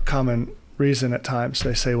common reason at times.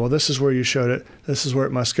 They say, well, this is where you showed it. This is where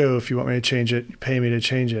it must go. If you want me to change it, you pay me to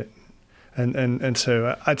change it. And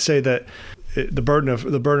so I'd say that the burden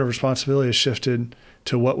of responsibility has shifted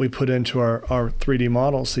to what we put into our 3D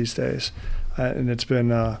models these days. And it's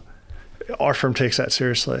been, our firm takes that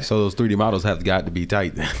seriously. So those 3D models have got to be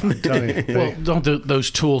tight. I'm telling you, Well, don't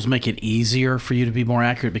those tools make it easier for you to be more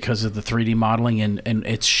accurate because of the 3D modeling and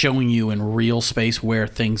it's showing you in real space where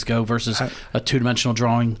things go versus a two-dimensional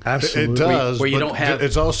drawing? Absolutely. It does, where you but don't have.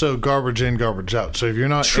 it's also garbage in, garbage out. So if you're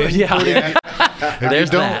not True, inputting, yeah. if you There's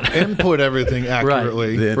don't that. input everything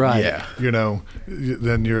accurately, Then, Right. Yeah. you know,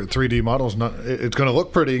 then your 3D model's not. It's going to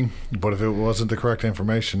look pretty, but if it wasn't the correct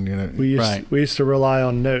information, you know, We Right. used to rely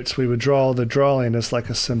on notes. We would draw the drawing as like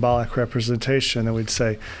a symbolic representation, and we'd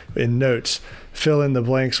say in notes, fill in the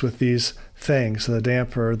blanks with these things: the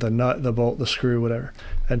damper, the nut, the bolt, the screw, whatever.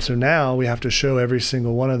 And so now we have to show every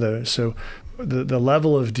single one of those. So the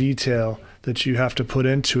level of detail that you have to put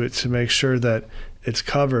into it to make sure that it's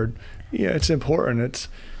covered, it's important.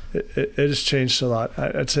 It has changed a lot.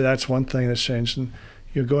 I'd say that's one thing that's changed. And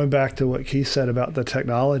going back to what Keith said about the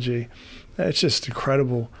technology, it's just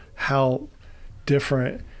incredible how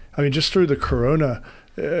different. I mean, just through the Corona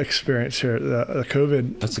experience here, the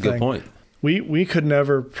COVID. That's a good point. We could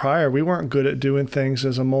never prior. We weren't good at doing things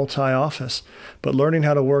as a multi-office, but learning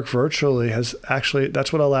how to work virtually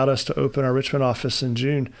that's what allowed us to open our Richmond office in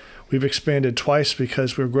June. We've expanded twice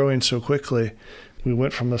because we're growing so quickly. We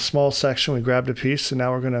went from a small section, we grabbed a piece, and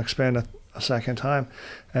now we're going to expand a second time.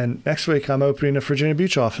 And next week, I'm opening a Virginia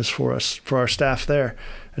Beach office for our staff there.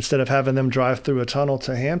 Instead of having them drive through a tunnel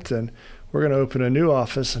to Hampton, we're going to open a new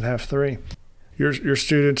office and have 3. Your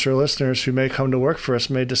students or listeners who may come to work for us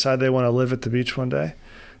may decide they want to live at the beach one day,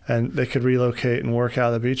 and they could relocate and work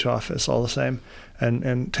out of the beach office all the same,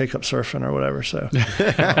 and take up surfing or whatever. So,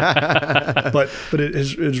 but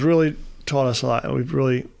it's really taught us a lot. We've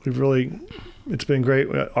really it's been great.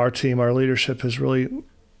 Our team, our leadership has really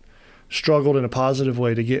struggled in a positive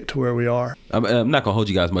way to get to where we are. I'm not gonna hold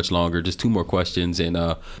you guys much longer. Just 2 more questions. And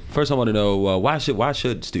first, I want to know why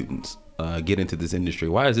should students get into this industry?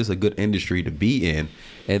 Why is this a good industry to be in?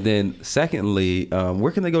 And then secondly,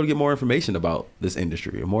 where can they go to get more information about this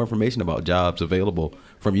industry or more information about jobs available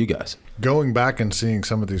from you guys? going back and seeing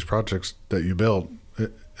some of these projects that you built,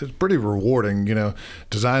 it's pretty rewarding.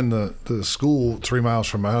 Design the school 3 miles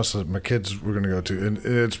from my house that my kids were going to go to, and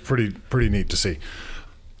it's pretty neat to see.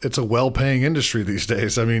 It's a well-paying industry these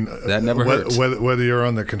days. I mean, that never hurts. Whether you're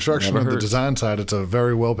on the construction or the design side, it's a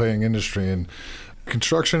very well-paying industry, and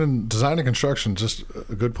construction and design and construction is just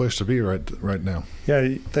a good place to be right now. Yeah,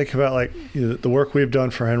 you think about the work we've done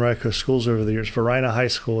for Henrico Schools over the years. Varina High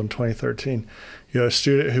School in 2013. A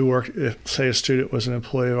student who worked, say a student was an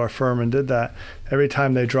employee of our firm and did that, every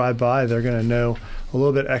time they drive by, they're going to know a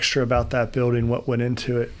little bit extra about that building, what went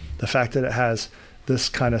into it, the fact that it has this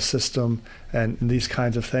kind of system and these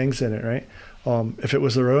kinds of things in it, right? If it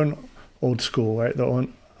was their own old school, right, their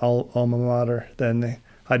own alma mater, then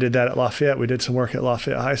I did that at Lafayette. We did some work at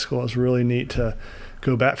Lafayette High School. It was really neat to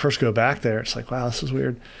go back there. It's like, wow, this is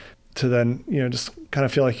weird. To then, just kind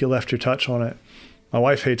of feel like you left your touch on it. My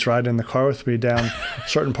wife hates riding in the car with me down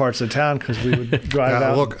certain parts of town because we would drive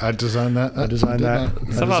out. Look, I designed that. I designed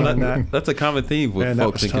that. That's a common theme with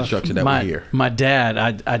folks in construction that we hear. My dad,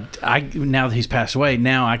 I now that he's passed away,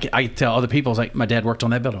 now I tell other people, it's like, my dad worked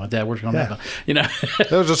on that building. My dad worked on that building.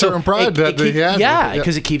 There was a certain pride that he had. Yeah,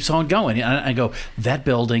 because it keeps on going. And I go, that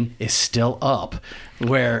building is still up.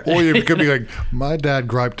 Or you could be like, my dad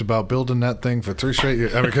griped about building that thing for 3 straight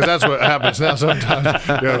years. I mean, because that's what happens now sometimes.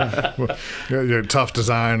 You're tough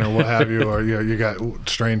design or what have you, or you got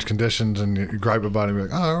strange conditions and you gripe about it. You're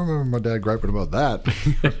like, I remember my dad griping about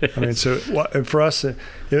that. I mean, so for us,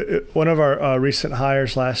 one of our recent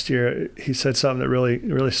hires last year, he said something that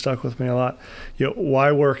really stuck with me a lot.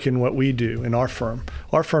 Why work in what we do in our firm?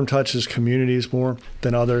 Our firm touches communities more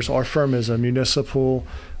than others. Our firm is a municipal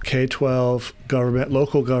K-12 government,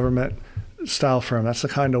 local government style firm. That's the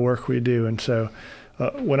kind of work we do. And so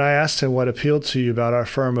when I asked him what appealed to you about our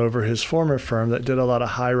firm over his former firm that did a lot of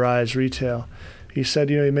high-rise retail, he said,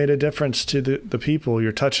 he made a difference to the people.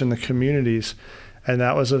 You're touching the communities. And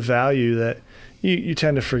that was a value that you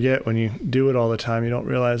tend to forget when you do it all the time. You don't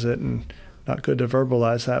realize it, and not good to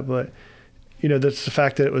verbalize that. But, that's the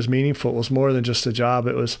fact that it was meaningful. It was more than just a job.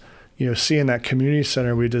 It was seeing that community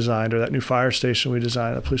center we designed, or that new fire station we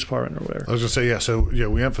designed, the police department or whatever. I was going to say, yeah, so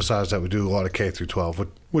we emphasize that we do a lot of K through 12,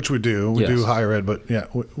 which we do. We do higher ed, but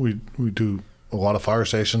we do a lot of fire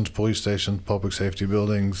stations, police stations, public safety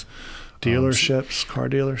buildings. Dealerships, car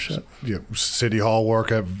dealerships. City hall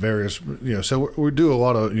work at various, so we do a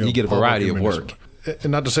lot of, you get a variety of work.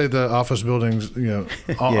 and not to say the office buildings,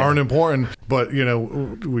 aren't important, but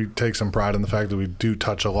we take some pride in the fact that we do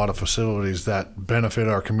touch a lot of facilities that benefit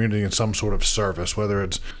our community in some sort of service, whether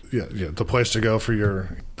it's the place to go for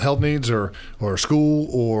your health needs or school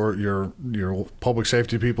or your public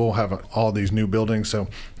safety people have all these new buildings. So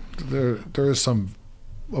there is some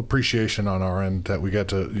appreciation on our end that we get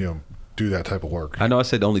to do that type of work. I know I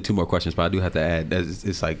said only 2 more questions, but I do have to add that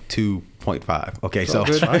it's like 2.5. Okay, so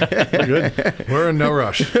we're good. We're in no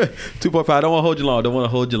rush. 2.5. I don't want to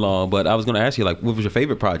hold you long. But I was going to ask you, like, what was your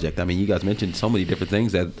favorite project? I mean, you guys mentioned so many different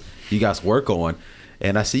things that you guys work on,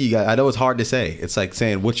 and I see you guys. I know it's hard to say. It's like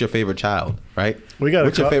saying, "What's your favorite child?" Right?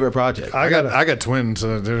 What's your favorite project? I got twins,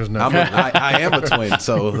 so there's no. I am a twin,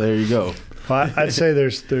 so there you go. Well, I'd say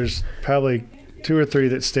there's probably 2 or 3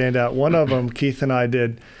 that stand out. One of them, Keith and I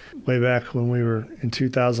did. Way back when we were in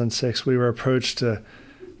 2006, we were approached to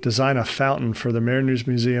design a fountain for the Mariners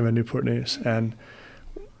Museum in Newport News. And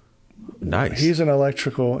nice. He's an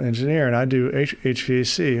electrical engineer, and I do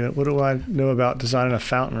HVAC. What do I know about designing a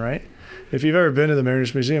fountain, right? If you've ever been to the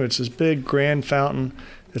Mariners Museum, it's this big, grand fountain.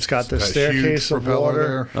 It's got the staircase of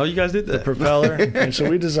water. Oh, you guys did that? The propeller. And so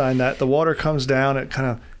we designed that. The water comes down. It kind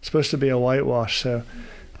of supposed to be a whitewash. So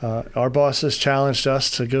our bosses challenged us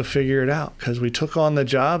to go figure it out because we took on the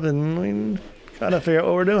job and we got to figure out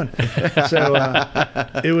what we're doing. So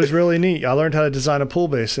it was really neat. I learned how to design a pool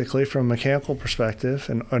basically from a mechanical perspective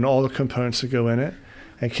and all the components that go in it.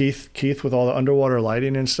 And Keith with all the underwater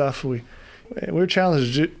lighting and stuff, we were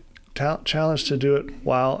challenged to do it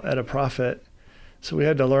while at a profit. So we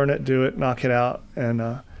had to learn it, do it, knock it out.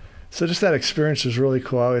 And so just that experience was really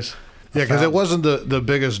cool. Because it wasn't the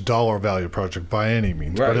biggest dollar value project by any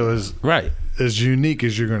means, but it was as unique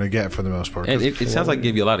as you're going to get for the most part. And it sounds like it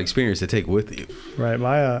gave you a lot of experience to take with you. Right.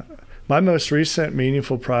 My most recent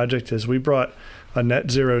meaningful project is we brought a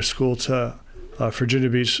net zero school to Virginia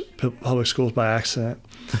Beach Public Schools by accident.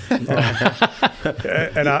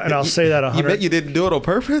 And I'll say that 100. You bet you didn't do it on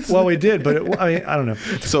purpose? Well, we did, but I don't know.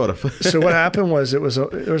 Sort of. So what happened was there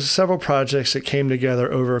was several projects that came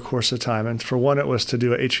together over a course of time. And for one, it was to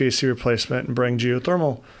do a HVAC replacement and bring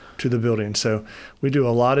geothermal to the building. So we do a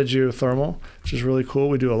lot of geothermal, which is really cool.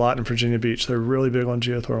 We do a lot in Virginia Beach. They're really big on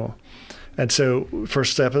geothermal. And so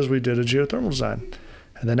first step is we did a geothermal design.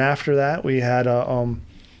 And then after that, we had a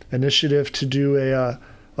initiative to do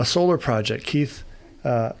a solar project. Keith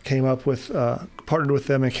came up with, partnered with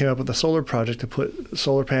them and came up with a solar project to put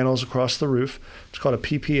solar panels across the roof. It's called a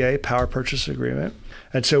PPA, Power Purchase Agreement.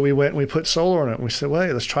 And so we went and we put solar on it. And we said, well,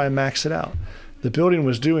 hey, let's try and max it out. The building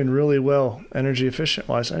was doing really well, energy efficient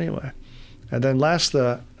wise anyway. And then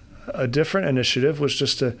a different initiative was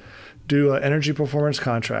just to do an energy performance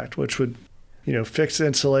contract, which would fix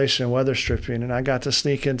insulation, weather stripping, and I got to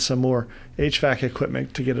sneak in some more HVAC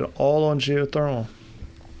equipment to get it all on geothermal.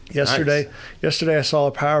 Yesterday I saw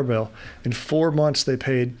a power bill. In 4 months, they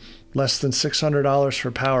paid less than $600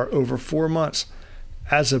 for power over 4 months,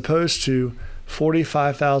 as opposed to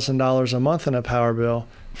 $45,000 a month in a power bill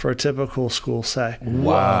for a typical school, say.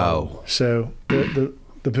 Wow. So the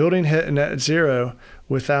building hit net zero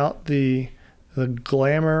without the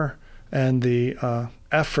glamour and the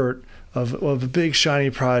effort of a big shiny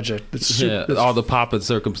project. That's all the pomp and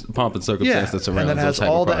circumstance that surrounds and then has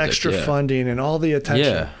all the extra funding and all the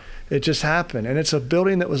attention. Yeah. It just happened. And it's a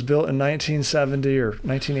building that was built in 1970 or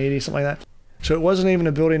 1980, something like that. So it wasn't even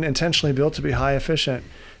a building intentionally built to be high efficient.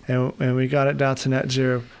 And we got it down to net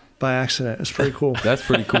zero by accident. It's pretty cool. That's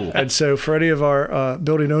pretty cool. And so for any of our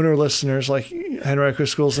building owner listeners like Henrico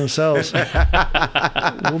Schools themselves,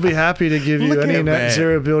 we'll be happy to give you any net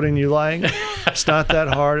zero building you like. It's not that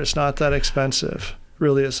hard. It's not that expensive.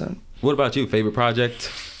 Really isn't. What about you? Favorite project?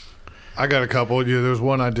 I got a couple. Yeah, there was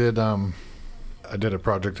one I did. I did a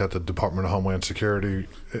project at the Department of Homeland Security,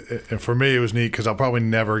 and for me it was neat because I'll probably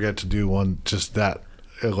never get to do one just that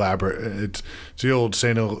elaborate. It's the old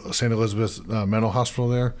St. Elizabeth Mental Hospital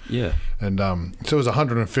there. Yeah. And so it was a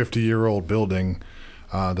 150-year-old building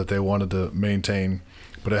that they wanted to maintain,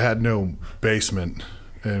 but it had no basement,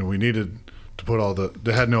 and we needed to put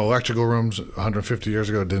they had no electrical rooms. 150 years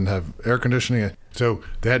ago, it didn't have air conditioning. So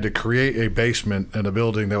they had to create a basement in a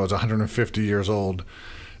building that was 150 years old,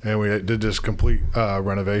 and we did this complete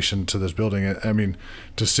renovation to this building. I mean,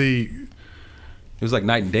 to see... It was like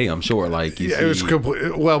night and day, I'm sure. It was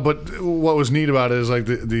complete. Well, but what was neat about it is like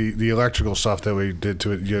the electrical stuff that we did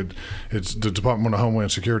to it. It's the Department of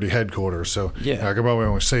Homeland Security headquarters. So I could probably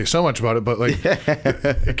only say so much about it, but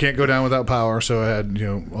it can't go down without power. So it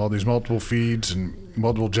had all these multiple feeds and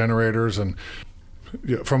multiple generators, and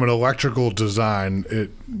from an electrical design,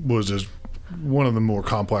 it was as one of the more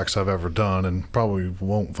complex I've ever done, and probably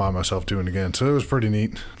won't find myself doing again. So it was pretty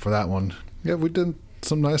neat for that one. Yeah, we did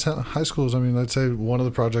some nice high schools. I mean, I'd say one of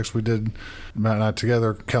the projects we did, Matt and I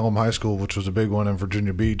together, Kellum High School, which was a big one in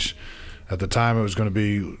Virginia Beach. At the time, it was going to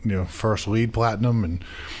be first LEED platinum, and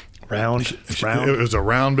round. It was a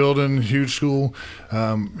round building, huge school. They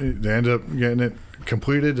ended up getting it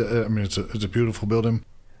completed. I mean, it's a beautiful building,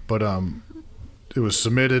 but it was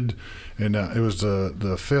submitted, and it was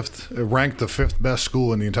the fifth. It ranked the fifth best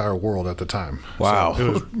school in the entire world at the time. Wow, so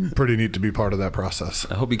it was pretty neat to be part of that process.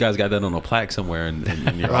 I hope you guys got that on a plaque somewhere in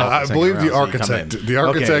your I office. believe the architect. The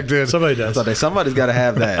architect did. Somebody does. Somebody's got to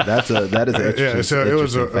have that. That is an interesting. Yeah, so it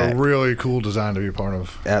was a fact. really cool design to be part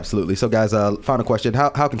of. Absolutely. So, guys, final question: How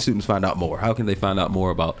can students find out more? How can they find out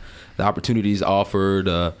more about the opportunities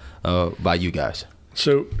offered by you guys?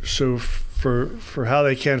 So for how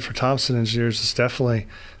they can for Thompson Engineers, is definitely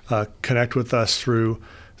connect with us through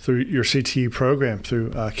your CTE program,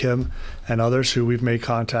 through Kim and others who we've made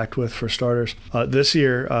contact with for starters. This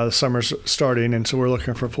year, the summer's starting, and so we're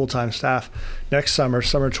looking for full-time staff. Next summer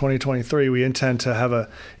 2023, we intend to have a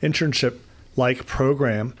internship-like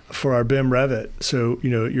program for our BIM Revit. So,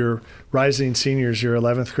 your rising seniors, your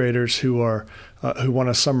 11th graders who want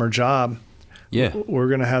a summer job, yeah, we're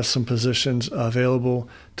going to have some positions available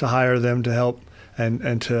to hire them to help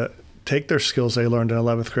and to take their skills they learned in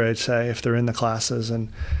 11th grade, say, if they're in the classes, and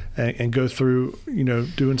go through,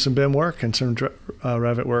 doing some BIM work and some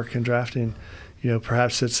Revit work and drafting.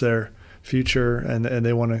 Perhaps it's their future and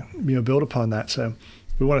they want to, build upon that. So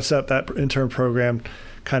we want to set up that intern program.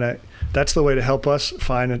 That's the way to help us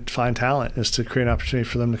find talent, is to create an opportunity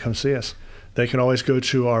for them to come see us. They can always go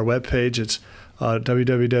to our webpage. It's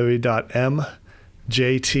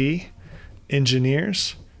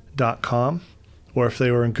www.mjtengineers.com, or if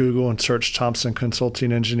they were in Google and search Thompson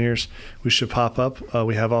Consulting Engineers, we should pop up.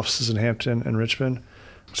 We have offices in Hampton and Richmond.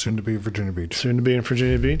 Soon to be Virginia Beach. Soon to be in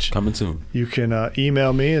Virginia Beach. Coming soon. You can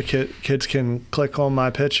email me. The kids can click on my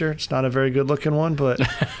picture. It's not a very good looking one, but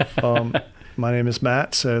my name is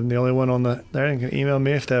Matt, so I'm the only one on there. You can email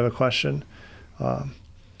me if they have a question.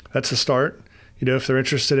 That's a start. If they're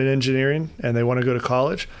interested in engineering and they want to go to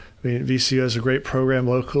college, I mean, VCU has a great program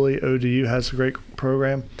locally. ODU has a great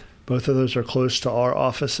program. Both of those are close to our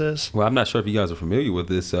offices. Well, I'm not sure if you guys are familiar with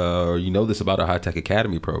this or you know this about our High Tech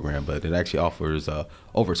Academy program, but it actually offers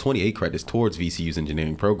over 28 credits towards VCU's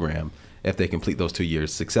engineering program if they complete those 2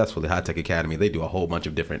 years successfully. High Tech Academy, they do a whole bunch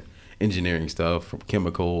of different engineering stuff, from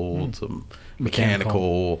chemical to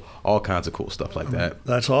mechanical, all kinds of cool stuff like that.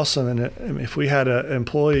 That's awesome. And if we had an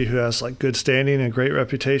employee who has good standing and great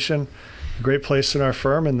reputation, a great place in our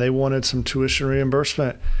firm, and they wanted some tuition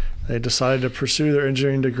reimbursement, they decided to pursue their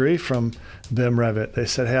engineering degree from BIM Revit. They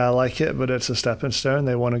said, hey, I like it, but it's a stepping stone.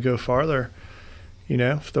 They want to go farther.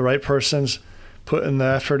 If the right person's putting the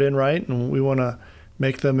effort in right, and we want to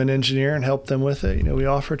make them an engineer and help them with it, we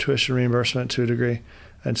offer tuition reimbursement to a degree.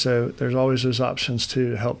 And so there's always those options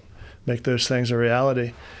too to help make those things a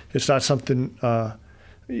reality. It's not something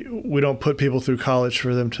we don't put people through college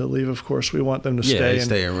for them to leave. Of course, we want them to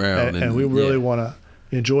stay around, and we really want to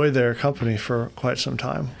enjoy their company for quite some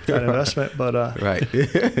time, that investment. But right,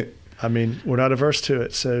 I mean, we're not averse to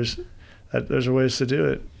it. So there's ways to do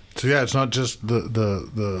it. So yeah, it's not just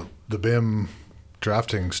the BIM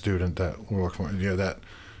drafting student that we're looking for. That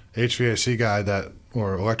HVAC guy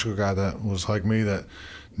or electrical guy that was like me, that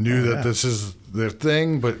knew that this is their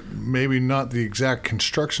thing, but maybe not the exact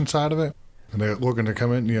construction side of it. And they're looking to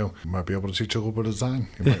come in, you might be able to teach a little bit of design.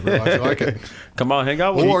 You might realize you like it. Come on, hang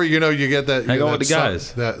out with Or, you get that. Hang out with the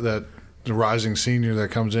guys. That the rising senior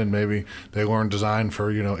that comes in, maybe they learn design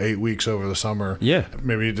for, 8 weeks over the summer. Yeah.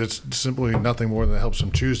 Maybe it's simply nothing more than helps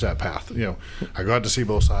them choose that path. I got to see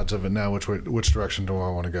both sides of it now. Which direction do I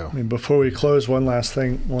want to go? I mean, before we close, one last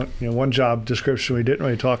thing. One job description we didn't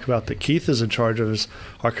really talk about that Keith is in charge of is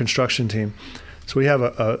our construction team. So we have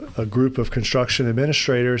a group of construction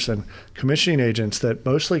administrators and commissioning agents that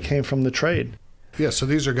mostly came from the trade. Yeah, so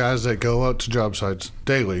these are guys that go out to job sites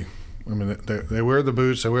daily. I mean, they wear the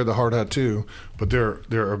boots, they wear the hard hat too, but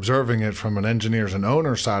they're observing it from an engineer's and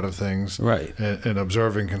owner side of things, right? And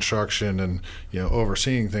observing construction and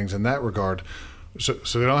overseeing things in that regard. So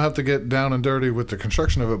they don't have to get down and dirty with the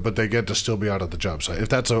construction of it, but they get to still be out at the job site. If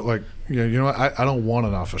that's I don't want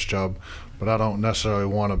an office job, but I don't necessarily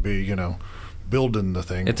want to be building the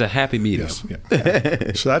thing. It's a happy medium. Yes,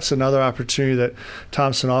 yeah. So that's another opportunity that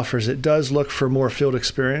Thompson offers. It does look for more field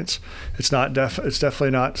experience. It's not it's definitely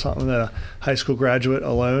not something that a high school graduate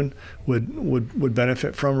alone would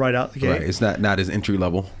benefit from right out the gate. Right. It's not as entry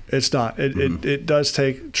level. It's not. It does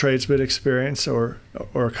take tradesman experience or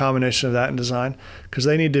a combination of that in design, because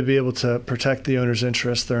they need to be able to protect the owner's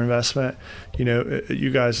interest, their investment. You know,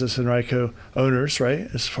 you guys as Henrico owners, right?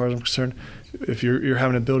 As far as I'm concerned, if you're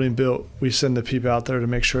having a building built, we send the people out there to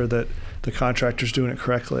make sure that the contractor's doing it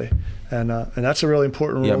correctly, and that's a really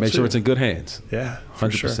important role. Yeah, make too. sure it's in good hands. Yeah, for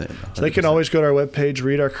 100%. sure. 100%. So they can always go to our webpage,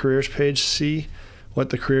 read our careers page, see what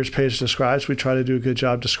the careers page describes. We try to do a good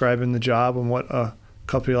job describing the job and what a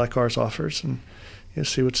company like ours offers, and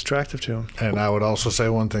see what's attractive to them. And I would also say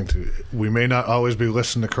one thing too. We may not always be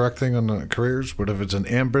listing the correct thing on the careers, but if it's an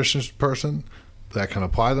ambitious person that can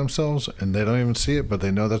apply themselves and they don't even see it, but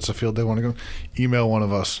they know that's the field they want to go, email one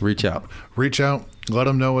of us. Reach out. Let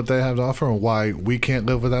them know what they have to offer and why we can't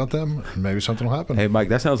live without them, and maybe something will happen. Hey, Mike,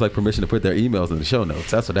 that sounds like permission to put their emails in the show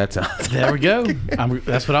notes. That's what that sounds. There we go.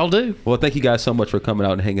 That's what I'll do. Well, thank you guys so much for coming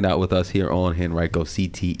out and hanging out with us here on Henrico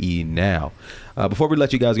CTE Now. Before we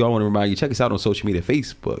let you guys go, I want to remind you, check us out on social media,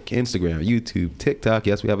 Facebook, Instagram, YouTube, TikTok.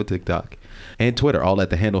 Yes, we have a TikTok. And Twitter, all at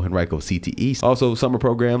the handle Henrico CTE. Also, summer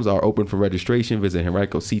programs are open for registration. Visit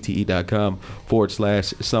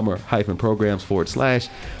henricocte.com/summer-programs/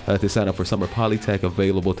 to sign up for Summer Polytech,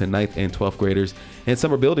 available to 9th and 12th graders, and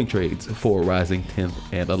Summer Building Trades for rising 10th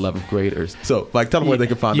and 11th graders. So, Mike, tell them where they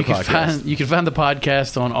can find the podcast. You can find the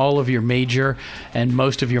podcast on all of your major and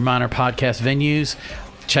most of your minor podcast venues.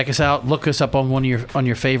 Check us out. Look us up on on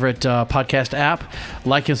your favorite podcast app.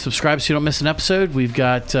 Like and subscribe so you don't miss an episode. We've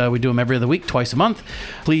got we do them every other week, twice a month.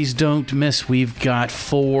 Please don't miss. We've got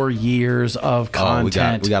 4 years of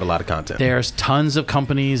content. We got a lot of content. There's tons of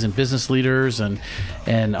companies and business leaders and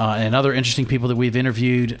other interesting people that we've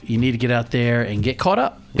interviewed. You need to get out there and get caught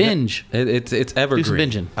up. Binge. It's evergreen. Do some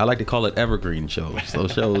binging. I like to call it evergreen shows.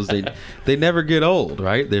 Those shows they never get old,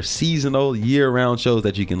 right? They're seasonal, year-round shows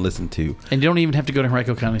that you can listen to. And you don't even have to go to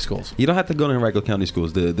Henrico County Schools. You don't have to go to Henrico County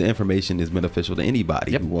Schools. The information is beneficial to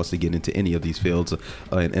anybody who wants to get into any of these fields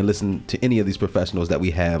and listen to any of these professionals that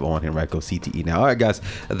we have on Henrico CTE Now. All right, guys,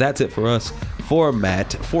 that's it for us. For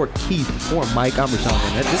Matt, for Keith, for Mike, I'm Rashawn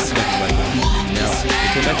Burnett. This is Henrico CTE Now.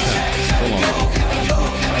 Until next time, so long.